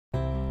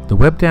The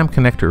WebDAM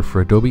connector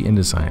for Adobe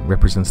InDesign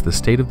represents the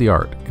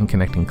state-of-the-art in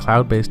connecting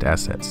cloud-based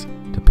assets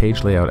to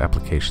page layout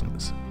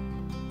applications.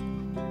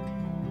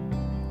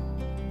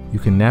 You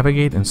can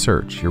navigate and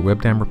search your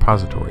WebDAM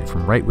repository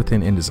from right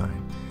within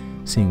InDesign,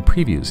 seeing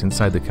previews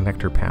inside the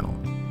connector panel.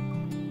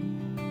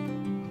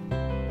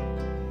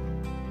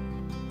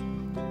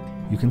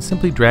 You can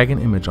simply drag an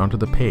image onto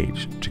the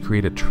page to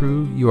create a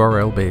true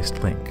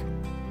URL-based link.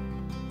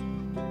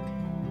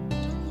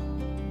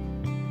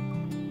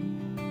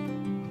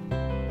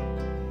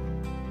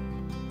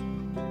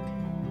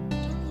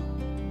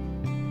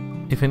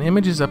 If an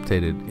image is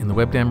updated in the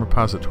WebDAM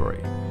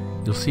repository,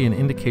 you'll see an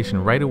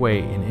indication right away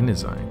in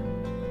InDesign,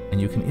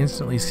 and you can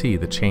instantly see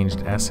the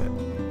changed asset.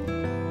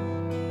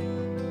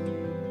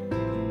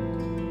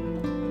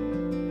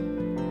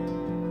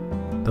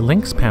 The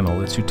Links panel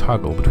lets you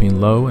toggle between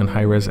low and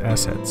high-res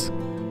assets.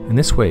 In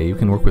this way, you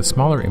can work with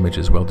smaller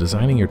images while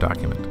designing your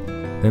document,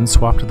 then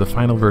swap to the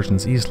final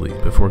versions easily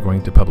before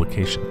going to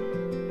publication.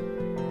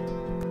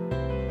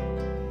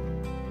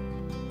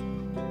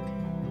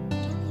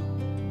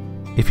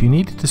 If you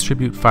need to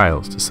distribute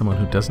files to someone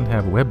who doesn't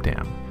have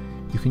WebDAM,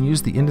 you can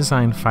use the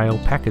InDesign File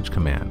Package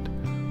command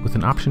with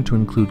an option to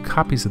include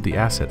copies of the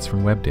assets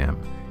from WebDAM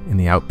in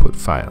the output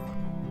file.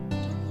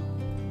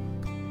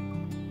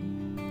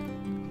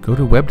 Go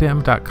to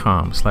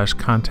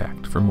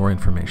webdam.com/contact for more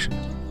information.